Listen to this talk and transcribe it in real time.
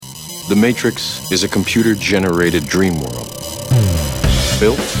The Matrix is a computer-generated dream world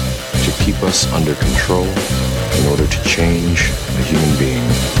built to keep us under control in order to change a human being.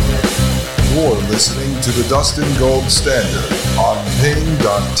 You're listening to the Dustin Gold Standard on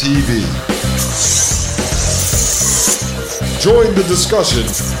Pain.tv. Join the discussion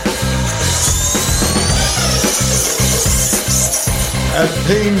at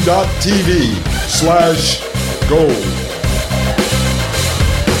Pain.tv/gold.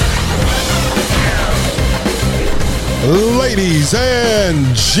 Ladies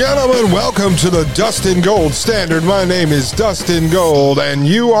and gentlemen, welcome to the Dustin Gold Standard. My name is Dustin Gold, and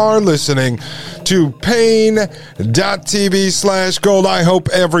you are listening to Pain.tv/gold. I hope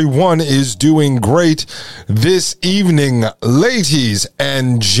everyone is doing great this evening, ladies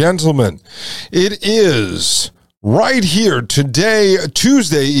and gentlemen. It is right here today,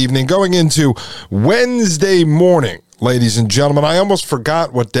 Tuesday evening, going into Wednesday morning. Ladies and gentlemen, I almost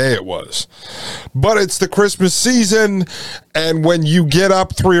forgot what day it was, but it's the Christmas season, and when you get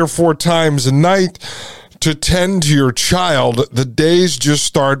up 3 or 4 times a night to tend to your child, the days just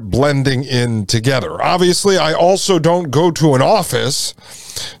start blending in together. Obviously, I also don't go to an office,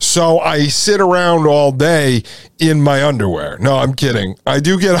 so I sit around all day in my underwear. No, I'm kidding. I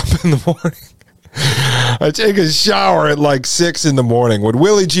do get up in the morning. I take a shower at like 6 in the morning. When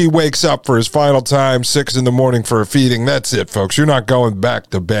Willie G wakes up for his final time, 6 in the morning for a feeding, that's it, folks. You're not going back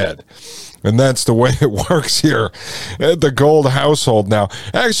to bed. And that's the way it works here at the Gold household now.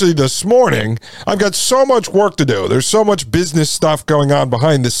 Actually, this morning, I've got so much work to do. There's so much business stuff going on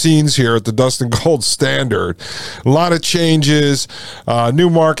behind the scenes here at the Dustin Gold Standard. A lot of changes, new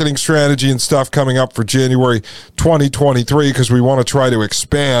marketing strategy and stuff coming up for January 2023 because we want to try to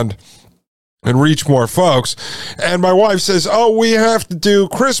expand and reach more folks. And my wife says, oh, we have to do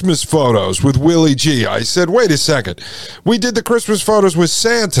Christmas photos with Willie G. I said, wait a second. We did the Christmas photos with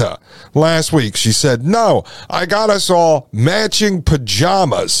Santa last week. She said, no, I got us all matching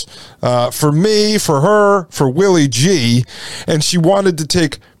pajamas for me, for her, for Willie G. And she wanted to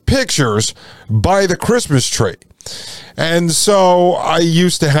take pictures by the Christmas tree. And so I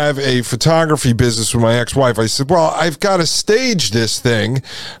used to have a photography business with my ex-wife. I said, well, I've got to stage this thing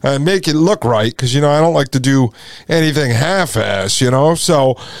and make it look right because, I don't like to do anything half-ass,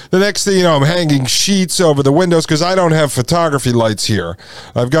 So the next thing I'm hanging sheets over the windows because I don't have photography lights here.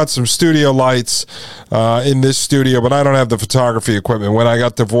 I've got some studio lights in this studio, but I don't have the photography equipment. When I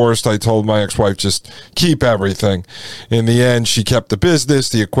got divorced, I told my ex-wife, just keep everything. In the end, she kept the business,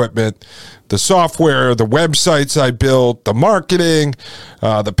 the equipment, the software, the websites I built, the marketing,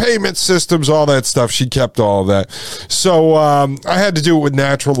 the payment systems, all that stuff. She kept all of that. So I had to do it with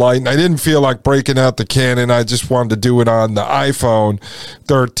natural light, and I didn't feel like breaking out the Canon. I just wanted to do it on the iPhone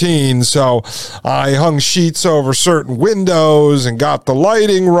 13. So I hung sheets over certain windows and got the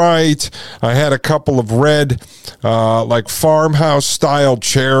lighting right. I had a couple of red, like farmhouse-style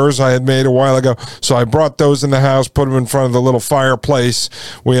chairs I had made a while ago. So I brought those in the house, put them in front of the little fireplace.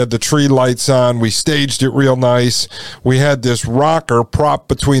 We had the tree lights on. We staged it real nice. We had this rocker prop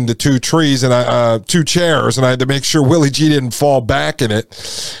between the two trees and two chairs, and I had to make sure Willie G didn't fall back in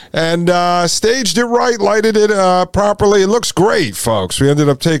it. And staged it right, lighted it properly. It looks great, folks. We ended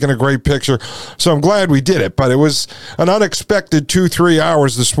up taking a great picture, so I'm glad we did it. But it was an unexpected 2-3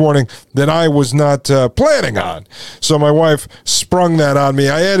 hours this morning that I was not planning on. So my wife sprung that on me.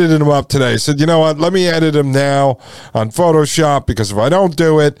 I edited them up today. I said, you know what? Let me edit them now on Photoshop because if I don't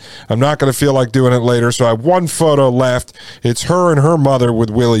do it, I'm not going to feel like doing it later. So I have one photo left. It's her and her mother with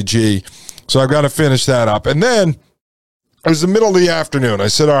Willie G. So I've got to finish that up. And then it was the middle of the afternoon. I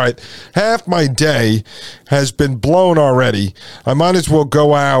said, all right, half my day has been blown already. I might as well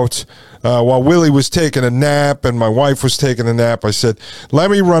go out while Willie was taking a nap and my wife was taking a nap. I said, let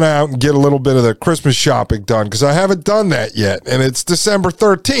me run out and get a little bit of the Christmas shopping done because I haven't done that yet. And it's December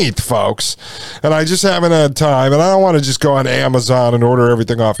 13th, folks. And I just haven't had time. And I don't want to just go on Amazon and order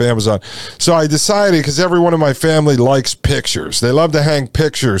everything off Amazon. So I decided, because everyone in my family likes pictures. They love to hang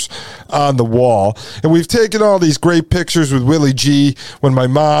pictures on the wall. And we've taken all these great pictures with Willie G when my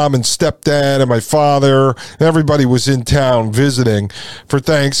mom and stepdad and my father and everybody was in town visiting for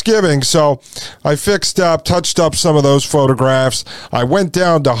Thanksgiving. So I touched up some of those photographs. I went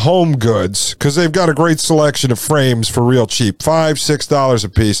down to Home Goods because they've got a great selection of frames for real cheap, $5, $6 a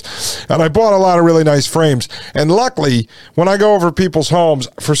piece. And I bought a lot of really nice frames. And luckily, when I go over people's homes,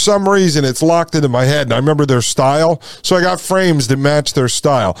 for some reason, it's locked into my head. And I remember their style. So I got frames that match their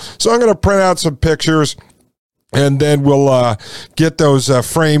style. So I'm going to print out some pictures And then we'll get those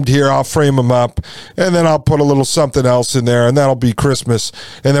framed here. I'll frame them up, and then I'll put a little something else in there, and that'll be Christmas.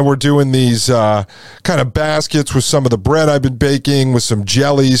 And then we're doing these kind of baskets with some of the bread I've been baking, with some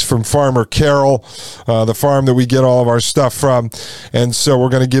jellies from Farmer Carol, the farm that we get all of our stuff from. And so we're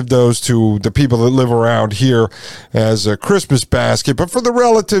going to give those to the people that live around here as a Christmas basket. But for the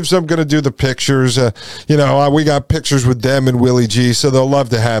relatives, I'm going to do the pictures. We got pictures with them and Willie G, so they'll love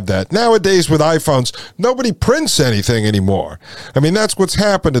to have that. Nowadays with iPhones, nobody prints anything anymore. I mean, that's what's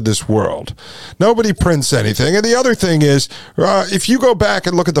happened to this world. Nobody prints anything. And the other thing is, if you go back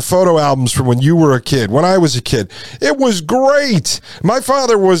and look at the photo albums from when you were a kid, when I was a kid, it was great. My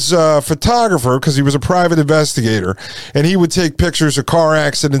father was a photographer because he was a private investigator, and he would take pictures of car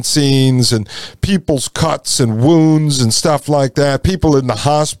accident scenes and people's cuts and wounds and stuff like that, people in the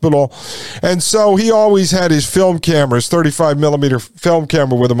hospital. And so he always had his film camera, his 35 millimeter film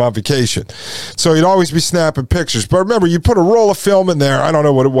camera with him on vacation. So he'd always be snapping pictures. But remember, you put a roll of film in there, I don't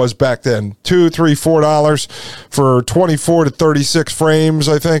know what it was back then, $2, $3, $4 for 24 to 36 frames,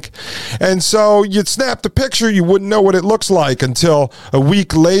 I think. And so you'd snap the picture, you wouldn't know what it looks like until a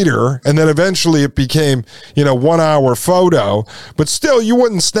week later, and then eventually it became, 1 hour photo. But still, you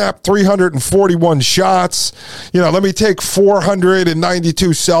wouldn't snap 341 shots. Let me take 492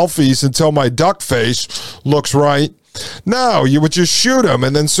 selfies until my duck face looks right. No, you would just shoot them.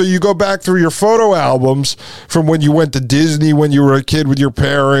 And then so you go back through your photo albums from when you went to Disney when you were a kid with your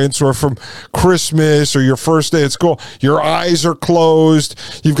parents, or from Christmas or your first day at school. Your eyes are closed.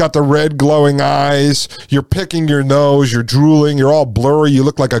 You've got the red glowing eyes. You're picking your nose. You're drooling. You're all blurry. You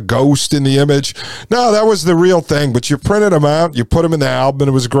look like a ghost in the image. No, that was the real thing. But you printed them out. You put them in the album, and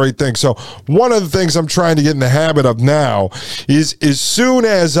it was a great thing. So one of the things I'm trying to get in the habit of now is as soon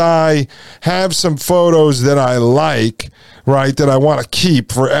as I have some photos that I like, right, that I want to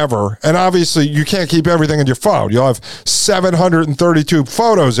keep forever. And obviously, you can't keep everything in your phone. You'll have 732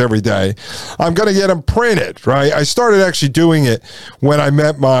 photos every day. I'm going to get them printed, right? I started actually doing it when I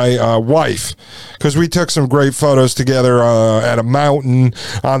met my wife, because we took some great photos together at a mountain,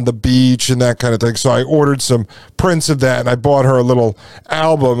 on the beach, and that kind of thing. So I ordered some prints of that, and I bought her a little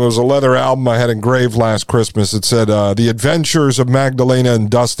album. It was a leather album I had engraved last Christmas. It said, The Adventures of Magdalena and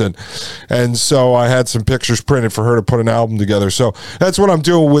Dustin. And so I had some pictures printed for her to put an album together. So that's what I'm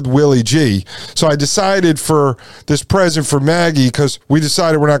doing with Willie G. So I decided for this present for Maggie, because we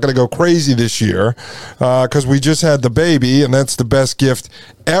decided we're not going to go crazy this year, because we just had the baby, and that's the best gift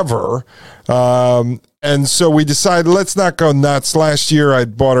ever. And so we decided, let's not go nuts. Last year I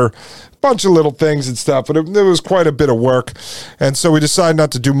bought her bunch of little things and stuff, but it was quite a bit of work. And so we decided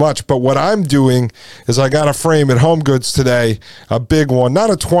not to do much. But what I'm doing is I got a frame at Home Goods today, a big one,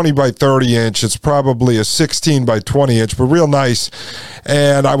 not a 20 by 30 inch. It's probably a 16 by 20 inch, but real nice.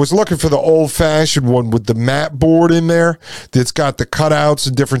 And I was looking for the old fashioned one with the mat board in there that's got the cutouts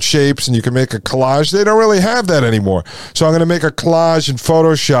in different shapes, and you can make a collage. They don't really have that anymore. So I'm going to make a collage in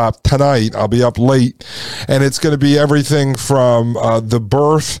Photoshop tonight. I'll be up late, and it's going to be everything from the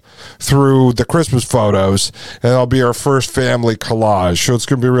birth through the Christmas photos, and it'll be our first family collage. So it's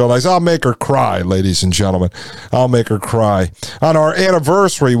going to be real nice. I'll make her cry, ladies and gentlemen. I'll make her cry. On our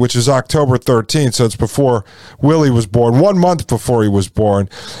anniversary, which is October 13th, so it's before Willie was born, 1 month before he was born,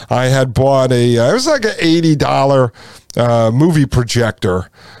 I had bought it was like an $80 movie projector,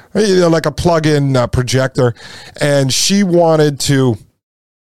 like a plug-in projector, and she wanted to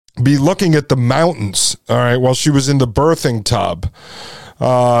be looking at the mountains, all right, while she was in the birthing tub.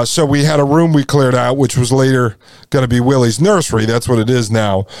 So we had a room we cleared out, which was later going to be Willie's nursery. That's what it is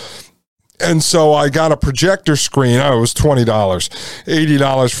now. And so I got a projector screen. Oh, it was $20,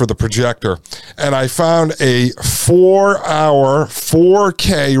 $80 for the projector. And I found a 4-hour,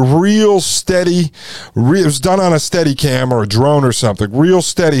 4K, real steady, it was done on a steady cam or a drone or something, real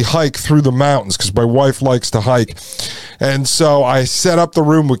steady hike through the mountains, because my wife likes to hike. And so I set up the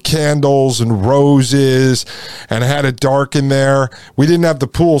room with candles and roses and had it dark in there. We didn't have the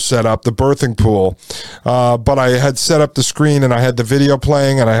pool set up, the birthing pool, but I had set up the screen, and I had the video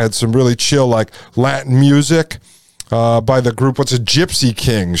playing, and I had some really chill, like Latin music by the group, what's a Gypsy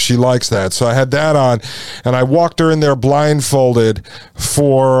King. She likes that. So I had that on, and I walked her in there blindfolded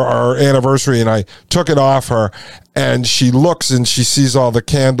for our anniversary, and I took it off her. and she looks and she sees all the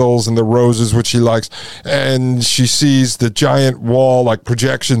candles and the roses, which she likes, and she sees the giant wall, like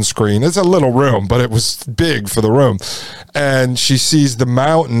projection screen. It's a little room, but it was big for the room. And she sees the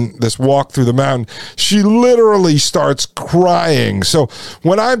mountain, this walk through the mountain. She literally starts crying. So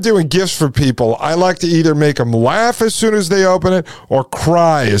when I'm doing gifts for people, I like to either make them laugh as soon as they open it or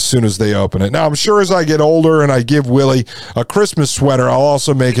cry as soon as they open it. Now, I'm sure as I get older and I give Willie a Christmas sweater, I'll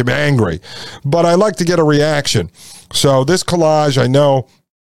also make him angry. But I like to get a reaction. So this collage, I know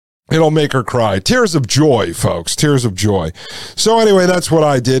it'll make her cry. Tears of joy, folks. Tears of joy. So anyway, that's what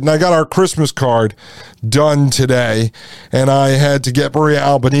I did. And I got our Christmas card done today. And I had to get Maria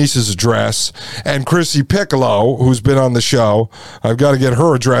Albanese's address. And Chrissy Piccolo, who's been on the show, I've got to get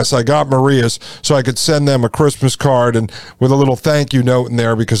her address. I got Maria's so I could send them a Christmas card and with a little thank you note in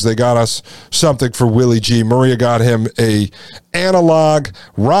there because they got us something for Willie G. Maria got him a analog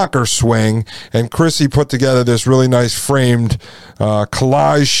rocker swing, and Chrissy put together this really nice framed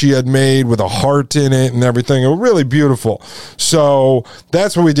collage she had made with a heart in it and everything. It was really beautiful. So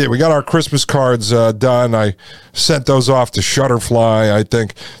that's what we did. We got our Christmas cards done. I sent those off to Shutterfly, I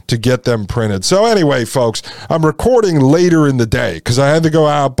think, to get them printed. So anyway, folks, I'm recording later in the day because I had to go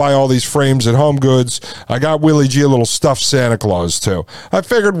out, buy all these frames at Home Goods. I got Willie G a little stuffed Santa Claus, too. I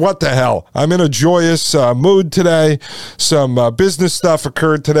figured, what the hell? I'm in a joyous mood today. Some business stuff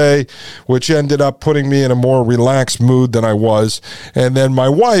occurred today, which ended up putting me in a more relaxed mood than I was. And then my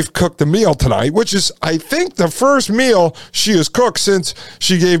wife cooked a meal tonight, which is, I think, the first meal she has cooked since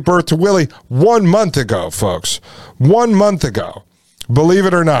she gave birth to Willie 1 month ago, folks. 1 month ago. Believe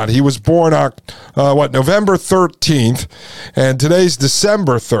it or not, he was born November 13th, and today's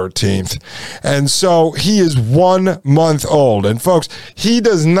December 13th. And so he is 1 month old. And folks, he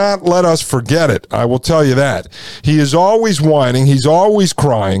does not let us forget it. I will tell you that. He is always whining. He's always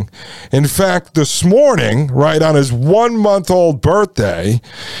crying. In fact, this morning, right on his 1 month old birthday,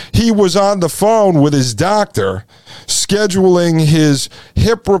 he was on the phone with his doctor scheduling his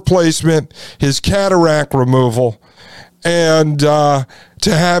hip replacement, his cataract removal, and to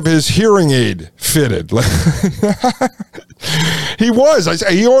have his hearing aid fitted. He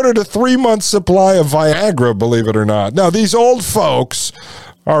ordered a 3-month supply of Viagra, believe it or not. Now, these old folks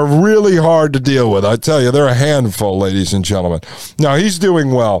are really hard to deal with. I tell you, they're a handful, ladies and gentlemen. Now, he's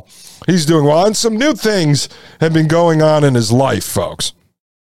doing well. He's doing well. And some new things have been going on in his life, folks.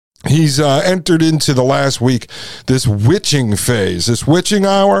 He's entered into the last week this witching phase, this witching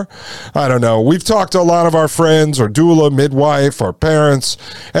hour. I don't know. We've talked to a lot of our friends, our doula, midwife, our parents,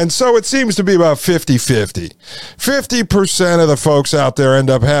 and so it seems to be about 50-50. 50% of the folks out there end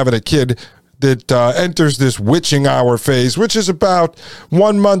up having a kid that enters this witching hour phase, which is about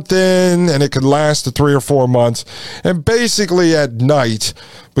 1 month in, and it could last to 3 or 4 months. And basically at night,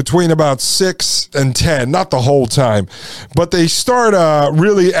 between about 6 and 10, not the whole time, but they start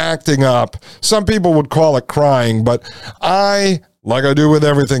really acting up. Some people would call it crying, but like I do with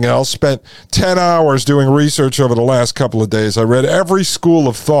everything else, spent 10 hours doing research over the last couple of days. I read every school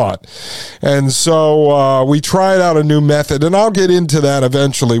of thought. And so we tried out a new method, and I'll get into that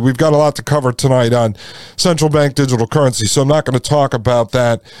eventually. We've got a lot to cover tonight on central bank digital currency, so I'm not going to talk about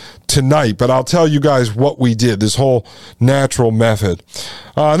that tonight, but I'll tell you guys what we did, this whole natural method.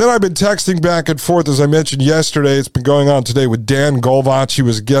 And then I've been texting back and forth, as I mentioned yesterday. It's been going on today with Dan Golvach. He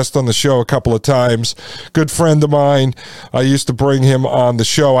was a guest on the show a couple of times. Good friend of mine. I used to bring him on the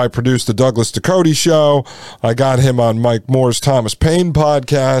show. I produced the Douglas Ducote show. I got him on Mike Moore's Thomas Paine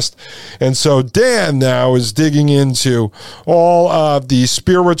podcast. And so Dan now is digging into all of the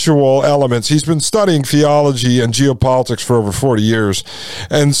spiritual elements. He's been studying theology and geopolitics for over 40 years.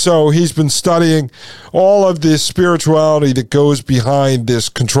 And so he's been studying all of this spirituality that goes behind this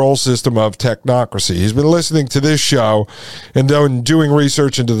control system of technocracy. He's been listening to this show and then doing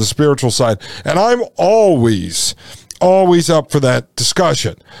research into the spiritual side. And I'm always up for that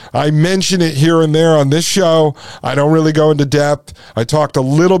discussion. I mention it here and there on this show. I don't really go into depth. I talked a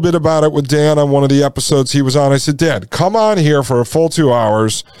little bit about it with Dan on one of the episodes he was on. I said, Dan, come on here for a full 2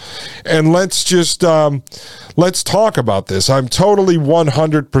 hours and let's just let's talk about this. I'm totally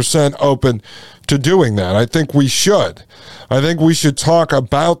 100% open to doing that. I think we should. I think we should talk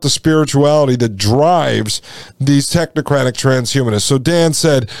about the spirituality that drives these technocratic transhumanists. So Dan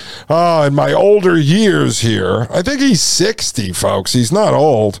said, in my older years here, I think he's 60, folks. He's not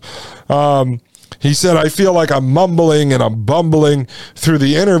old. He said, I feel like I'm mumbling and I'm bumbling through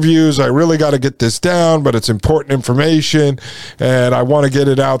the interviews. I really got to get this down, but it's important information, and I want to get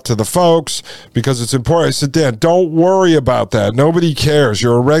it out to the folks because it's important. I said, Dan, don't worry about that. Nobody cares.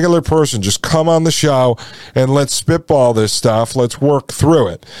 You're a regular person. Just come on the show and let's spitball this stuff. Let's work through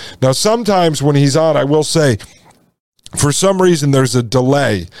it. Now, sometimes when he's on, I will say, for some reason there's a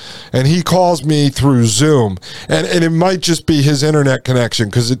delay, and he calls me through Zoom, and it might just be his internet connection,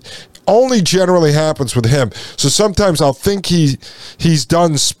 because it only generally happens with him. So sometimes I'll think he's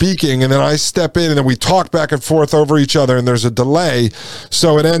done speaking, and then I step in, and then we talk back and forth over each other, and there's a delay,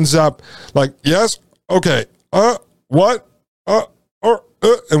 so it ends up like, yes, okay, what,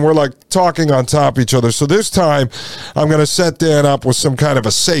 and we're like talking on top of each other. So this time I'm going to set Dan up with some kind of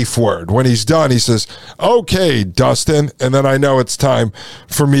a safe word. When he's done, he says, okay, Dustin. And then I know it's time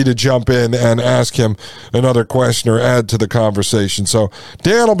for me to jump in and ask him another question or add to the conversation. So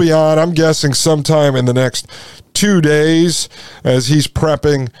Dan will be on, I'm guessing, sometime in the next 2 days as he's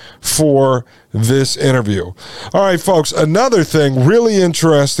prepping for this interview. All right, folks, another thing, really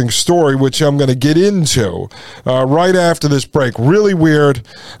interesting story, which I'm going to get into right after this break. Really weird.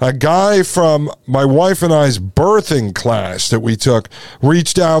 A guy from my wife and I's birthing class that we took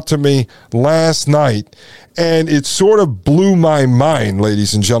reached out to me last night, and it sort of blew my mind,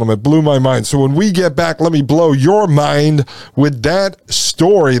 ladies and gentlemen. It blew my mind. So when we get back, let me blow your mind with that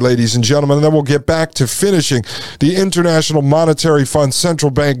story, ladies and gentlemen, and then we'll get back to finishing the International Monetary Fund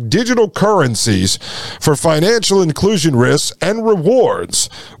Central Bank digital currencies for financial inclusion risks and rewards,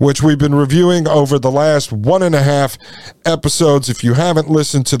 which we've been reviewing over the last 1.5 episodes. If you haven't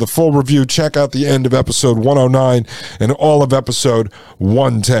listened to the full review, check out the end of episode 109 and all of episode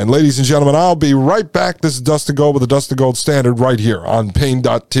 110. Ladies and gentlemen, I'll be right back. This is Dustin Gold with the Dustin Gold Standard right here on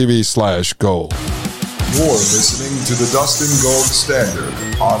Pain.tv/gold. You're listening to the Dustin Gold Standard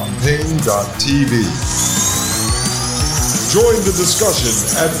on Pain.tv. Join the discussion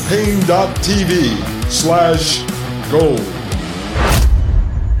at Pain.tv/gold.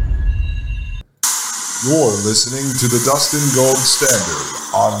 You're listening to the Dustin Gold Standard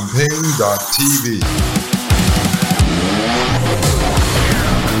on Pain.tv.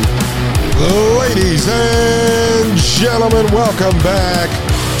 Ladies and gentlemen, welcome back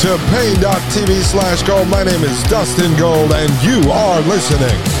to Pain.tv/gold. My name is Dustin Gold, and you are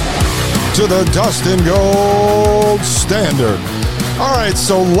listening to the Dustin Gold Standard. All right,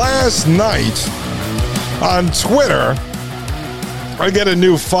 so last night on Twitter, I get a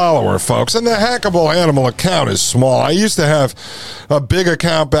new follower, folks, and the Hackable Animal account is small. I used to have a big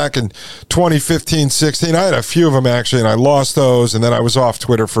account back in 2015-16. I had a few of them, actually, and I lost those, and then I was off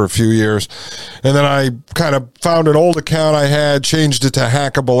Twitter for a few years. And then I kind of found an old account I had, changed it to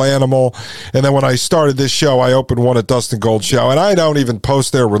Hackable Animal, and then when I started this show, I opened one at Dustin Gold Show, and I don't even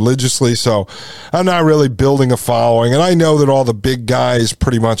post there religiously, so I'm not really building a following, and I know that all the big guys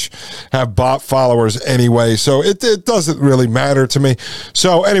pretty much have bot followers anyway, so it doesn't really matter to me.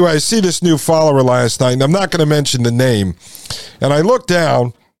 So anyway, I see this new follower last night, and I'm not going to mention the name. And I look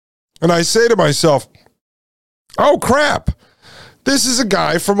down, and I say to myself, oh, crap. This is a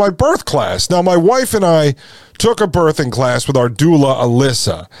guy from my birth class. Now, my wife and I took a birthing class with our doula,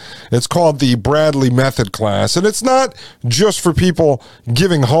 Alyssa. It's called the Bradley Method class, and it's not just for people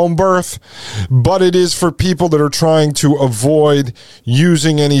giving home birth, but it is for people that are trying to avoid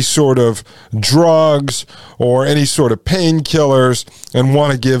using any sort of drugs or any sort of painkillers and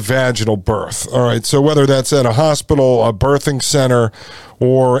want to give vaginal birth. All right, so whether that's at a hospital, a birthing center,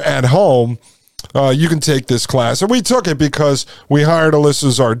 or at home, you can take this class. And we took it because we hired Alyssa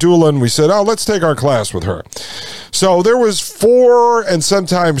as our doula, and we said, oh, let's take our class with her. So there was 4 and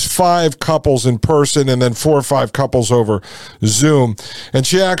sometimes 5 couples in person, and then 4 or 5 couples over Zoom. And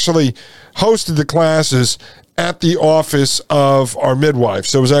she actually hosted the classes at the office of our midwife.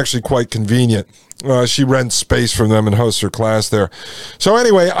 So it was actually quite convenient. She rents space from them and hosts her class there. So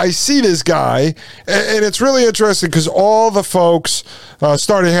anyway, I see this guy, and it's really interesting because all the folks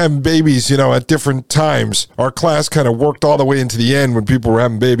started having babies, at different times. Our class kind of worked all the way into the end when people were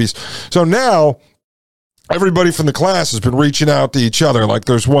having babies. So now everybody from the class has been reaching out to each other. Like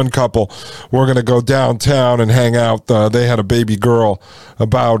there's one couple, we're going to go downtown and hang out. They had a baby girl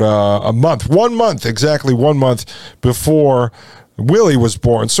about exactly 1 month before Willie was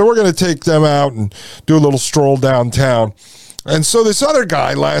born. So we're going to take them out and do a little stroll downtown. And so this other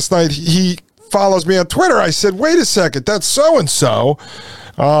guy last night, he follows me on Twitter. I said, wait a second, that's so-and-so.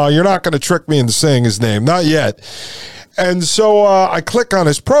 You're not going to trick me into saying his name. Not yet. And so I click on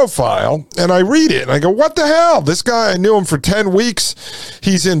his profile and I read it and I go, what the hell? This guy, I knew him for 10 weeks.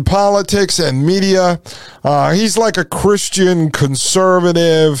 He's in politics and media. He's like a Christian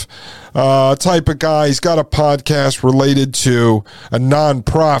conservative type of guy. He's got a podcast related to a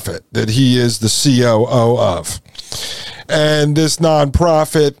nonprofit that he is the COO of. And this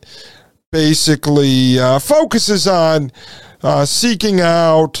nonprofit basically focuses on seeking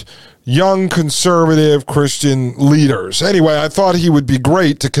out young conservative Christian leaders. Anyway, I thought he would be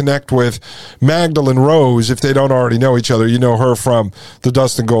great to connect with Magdalene Rose if they don't already know each other. You know her from the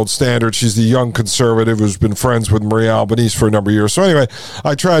Dustin Gold Standard. She's the young conservative who's been friends with Marie Albanese for a number of years. So anyway,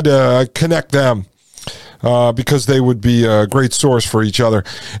 I tried to connect them because they would be a great source for each other.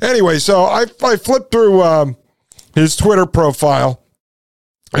 Anyway, so I flipped through his Twitter profile.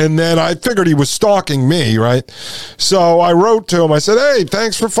 And then I figured he was stalking me, right? So I wrote to him. I said, hey,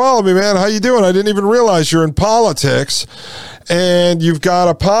 thanks for following me, man. How you doing? I didn't even realize you're in politics and you've got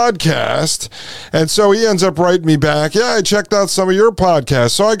a podcast. And so he ends up writing me back, yeah, I checked out some of your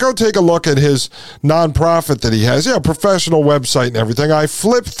podcasts. So I go take a look at his nonprofit that he has, professional website and everything. I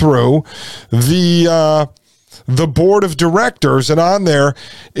flip through the board of directors, and on there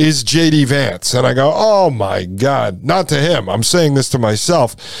is J.D. Vance. And I go, oh, my God. Not to him. I'm saying this to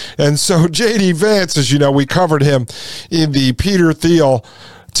myself. And so J.D. Vance, as you know, we covered him in the Peter Thiel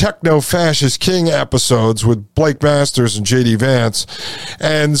Techno-Fascist King episodes with Blake Masters and J.D. Vance.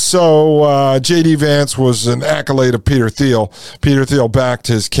 And so J.D. Vance was an accolade of Peter Thiel. Peter Thiel backed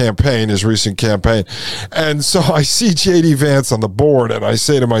his campaign, his recent campaign. And so I see J.D. Vance on the board, and I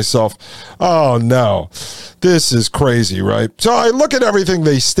say to myself, oh, no, this is crazy, right? So I look at everything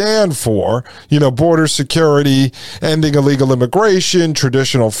they stand for, border security, ending illegal immigration,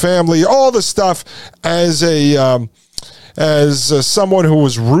 traditional family, all the stuff as someone who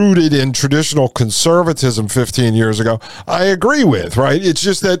was rooted in traditional conservatism 15 years ago, I agree with, right? It's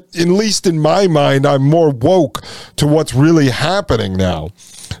just that, at least in my mind, I'm more woke to what's really happening now.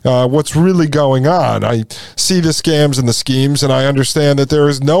 What's really going on. I see the scams and the schemes, and I understand that there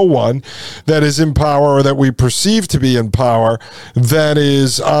is no one that is in power or that we perceive to be in power that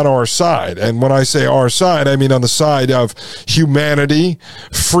is on our side. And when I say our side, I mean on the side of humanity,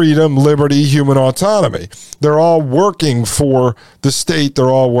 freedom, liberty, human autonomy. They're all working for the state. They're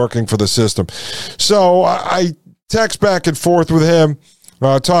all working for the system. So I text back and forth with him.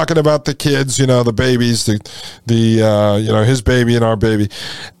 Talking about the kids, the babies, his baby and our baby.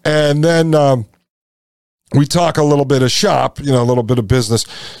 And then we talk a little bit of shop, a little bit of business.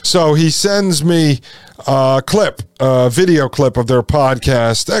 So he sends me a video clip of their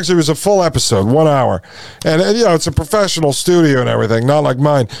podcast. Actually, it was a full episode, 1 hour. And it's a professional studio and everything, not like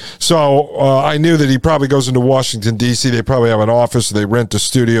mine. So I knew that he probably goes into Washington, D.C. They probably have an office. They rent a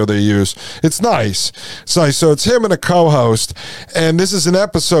studio they use. It's nice. So it's him and a co-host. And this is an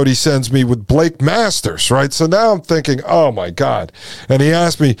episode he sends me with Blake Masters, right? So now I'm thinking, oh, my God. And he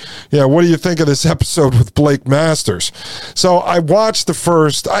asked me, what do you think of this episode with Blake Masters? So I watched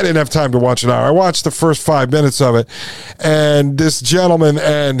I didn't have time to watch an hour. I watched the first 5 minutes of it, and this gentleman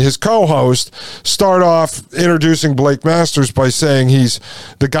and his co-host start off introducing Blake Masters by saying he's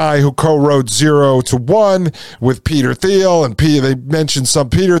the guy who co-wrote 0 to 1 with Peter Thiel, and they mentioned some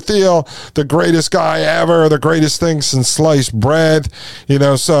Peter Thiel, the greatest guy ever, the greatest thing since sliced bread,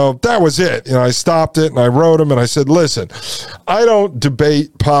 so that was it. I stopped it and I wrote him and I said, listen, I don't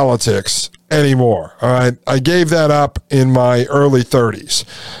debate politics anymore. All right. I gave that up in my early 30s.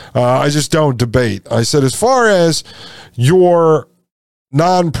 I just don't debate. I said, as far as your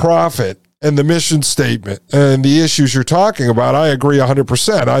nonprofit and the mission statement and the issues you're talking about, I agree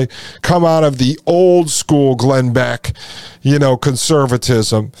 100%. I come out of the old school Glenn Beck,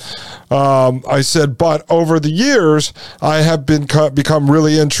 conservatism. I said, but over the years, I have become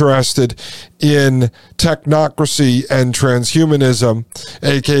really interested in technocracy and transhumanism,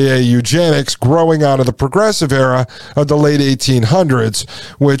 aka eugenics, growing out of the progressive era of the late 1800s,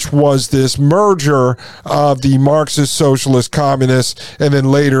 which was this merger of the Marxist, socialist, communists, and then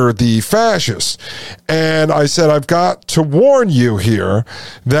later the fascists. And I said, I've got to warn you here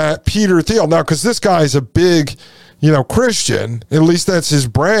that Peter Thiel, now, because this guy's a big, Christian, at least that's his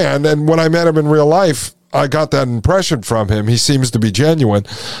brand. And when I met him in real life, I got that impression from him. He seems to be genuine.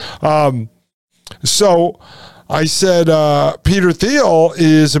 So I said, Peter Thiel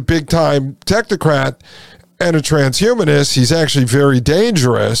is a big-time technocrat and a transhumanist. He's actually very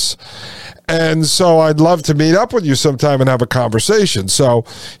dangerous. And so I'd love to meet up with you sometime and have a conversation. So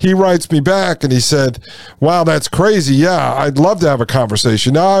he writes me back and he said, wow, that's crazy. Yeah, I'd love to have a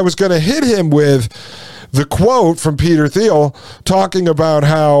conversation. Now, I was going to hit him with the quote from Peter Thiel talking about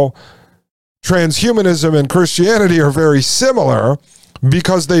how transhumanism and Christianity are very similar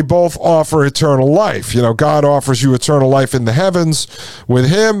because they both offer eternal life. God offers you eternal life in the heavens with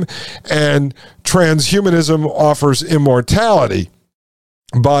him, and transhumanism offers immortality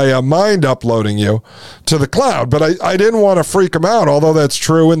by mind uploading you to the cloud. But I didn't want to freak him out, although that's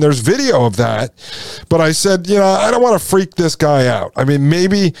true, and there's video of that. But I said, I don't want to freak this guy out. I mean,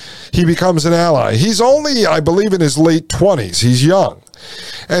 maybe he becomes an ally. He's only, I believe, in his late 20s. He's young.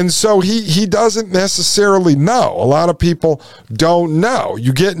 And so he doesn't necessarily know. A lot of people don't know.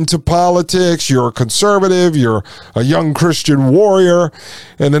 You get into politics, you're a conservative, you're a young Christian warrior,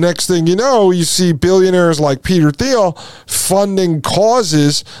 and the next thing you know, you see billionaires like Peter Thiel funding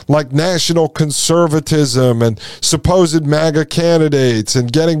causes like national conservatism and supposed MAGA candidates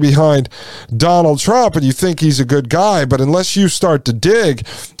and getting behind Donald Trump, and you think he's a good guy, but unless you start to dig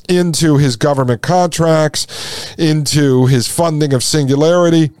into his government contracts, into his funding of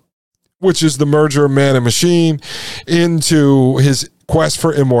Singularity, which is the merger of man and machine, into his quest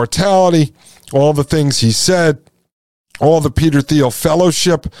for immortality, all the things he said, all the Peter Thiel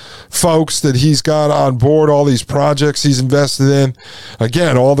Fellowship folks that he's got on board, all these projects he's invested in,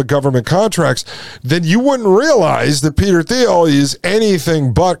 again, all the government contracts, then you wouldn't realize that Peter Thiel is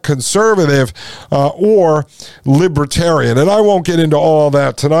anything but conservative or libertarian. And I won't get into all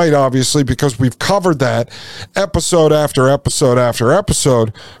that tonight, obviously, because we've covered that episode after episode after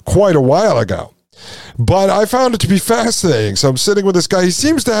episode quite a while ago. But I found it to be fascinating. So I'm sitting with this guy. He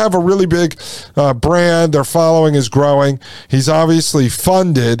seems to have a really big brand. Their following is growing. He's obviously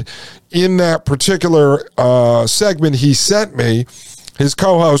funded in that particular segment he sent me. His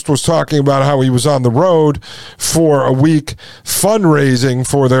co-host was talking about how he was on the road for a week fundraising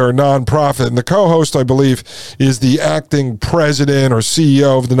for their nonprofit. And the co-host, I believe, is the acting president or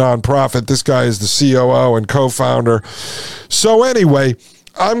CEO of the nonprofit. This guy is the COO and co-founder. So anyway,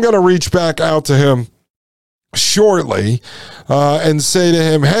 I'm going to reach back out to him shortly and say to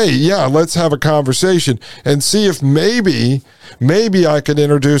him, hey, yeah, let's have a conversation and see if maybe I could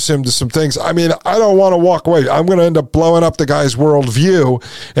introduce him to some things. I mean, I don't want to walk away. I'm going to end up blowing up the guy's worldview.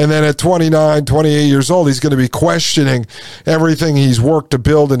 And then at 29, 28 years old, he's going to be questioning everything he's worked to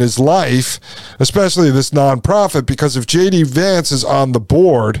build in his life, especially this nonprofit, because if J.D. Vance is on the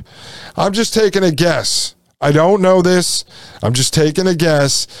board, I'm just taking a guess. I don't know this. I'm just taking a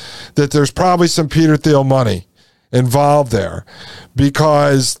guess that there's probably some Peter Thiel money involved there,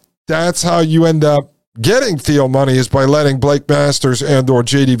 because that's how you end up getting Thiel money, is by letting Blake Masters and or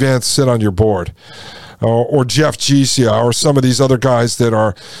J.D. Vance sit on your board, or Jeff Gesia, or some of these other guys that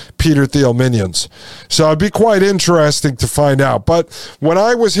are Peter Thiel minions. So it'd be quite interesting to find out. But when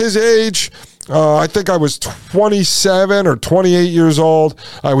I was his age, I think I was 27 or 28 years old.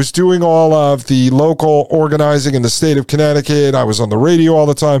 I was doing all of the local organizing in the state of Connecticut. I was on the radio all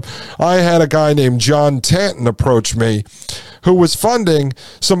the time. I had a guy named John Tanton approach me, who was funding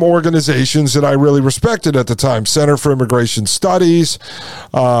some organizations that I really respected at the time. Center for Immigration Studies,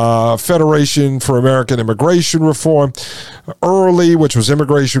 Federation for American Immigration Reform, EARLY, which was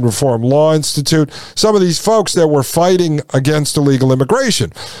Immigration Reform Law Institute, some of these folks that were fighting against illegal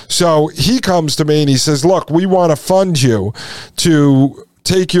immigration. So he comes to me and he says, look, we want to fund you to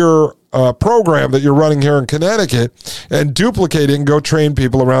take your program that you're running here in Connecticut and duplicate it and go train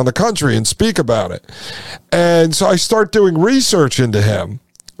people around the country and speak about it. And so I start doing research into him.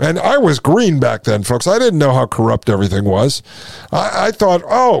 And I was green back then, folks. I didn't know how corrupt everything was. I thought,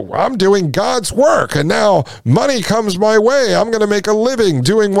 oh, I'm doing God's work, and now money comes my way. I'm going to make a living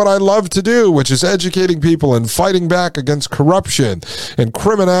doing what I love to do, which is educating people and fighting back against corruption and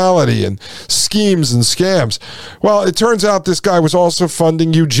criminality and schemes and scams. Well, it turns out this guy was also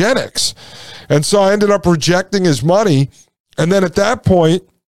funding eugenics. And so I ended up rejecting his money. And then at that point,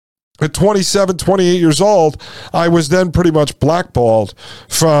 at 27, 28 years old, I was then pretty much blackballed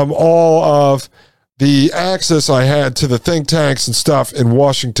from all of the access I had to the think tanks and stuff in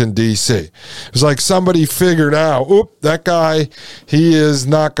Washington, D.C. It was like somebody figured out, that guy, he is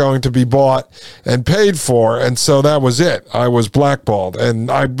not going to be bought and paid for. And so that was it. I was blackballed. And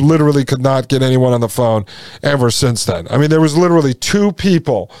I literally could not get anyone on the phone ever since then. I mean, there was literally two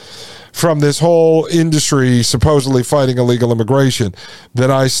people from this whole industry supposedly fighting illegal immigration that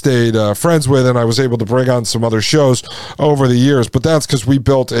I stayed friends with, and I was able to bring on some other shows over the years. But that's because we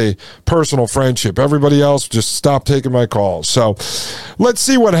built a personal friendship. Everybody else just stopped taking my calls. So let's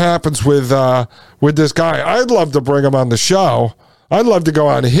see what happens with this guy. I'd love to bring him on the show. I'd love to go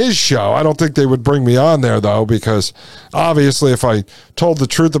on his show. I don't think they would bring me on there, though, because obviously if I told the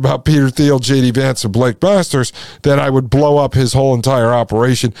truth about Peter Thiel, J.D. Vance, and Blake Masters, then I would blow up his whole entire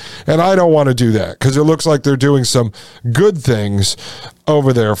operation. And I don't want to do that, because it looks like they're doing some good things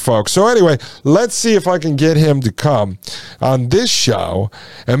over there, folks. So anyway, let's see if I can get him to come on this show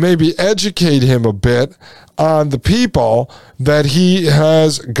and maybe educate him a bit on the people that he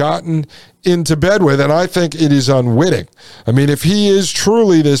has gotten into bed with, and I think it is unwitting. I mean, if he is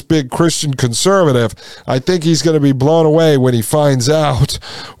truly this big Christian conservative, I think he's going to be blown away when he finds out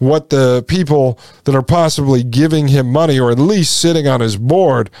what the people that are possibly giving him money, or at least sitting on his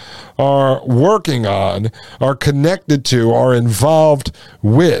board, are working on, are connected to, are involved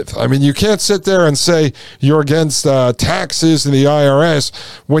with. I mean, you can't sit there and say you're against taxes and the IRS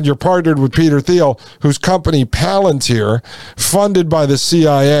when you're partnered with Peter Thiel, whose company Palantir, funded by the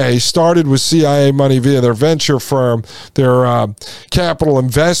CIA, started with CIA money via their venture firm, their capital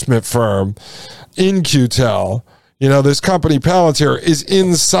investment firm, In-Q-Tel. You know, this company, Palantir, is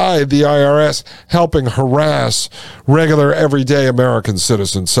inside the IRS helping harass regular, everyday American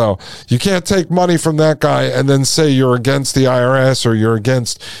citizens. So you can't take money from that guy and then say you're against the IRS or you're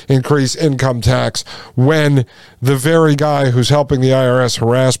against increased income tax when the very guy who's helping the IRS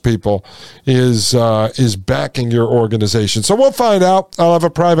harass people is backing your organization. So we'll find out. I'll have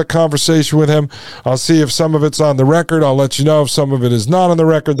a private conversation with him. I'll see if some of it's on the record. I'll let you know if some of it is not on the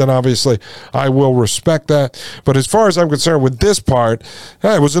record. Then obviously I will respect that. But as far as I'm concerned with this part,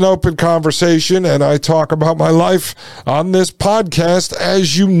 it was an open conversation, and I talk about my life on this podcast,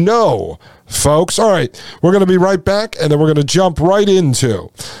 as you know, folks. All right, we're going to be right back, and then we're going to jump right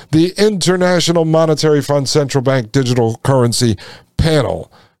into the International Monetary Fund Central Bank Digital Currency Panel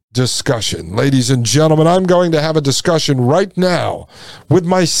discussion. Ladies and gentlemen, I'm going to have a discussion right now with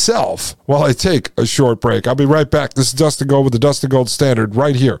myself while I take a short break. I'll be right back. This is Dustin Gold with the Dustin Gold Standard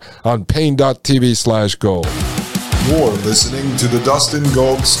right here on Pain.tv/gold. You're listening to the Dustin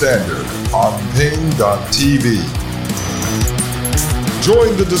Gold Standard on Pain.tv.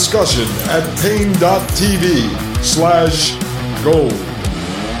 Join the discussion at Pain.tv/gold.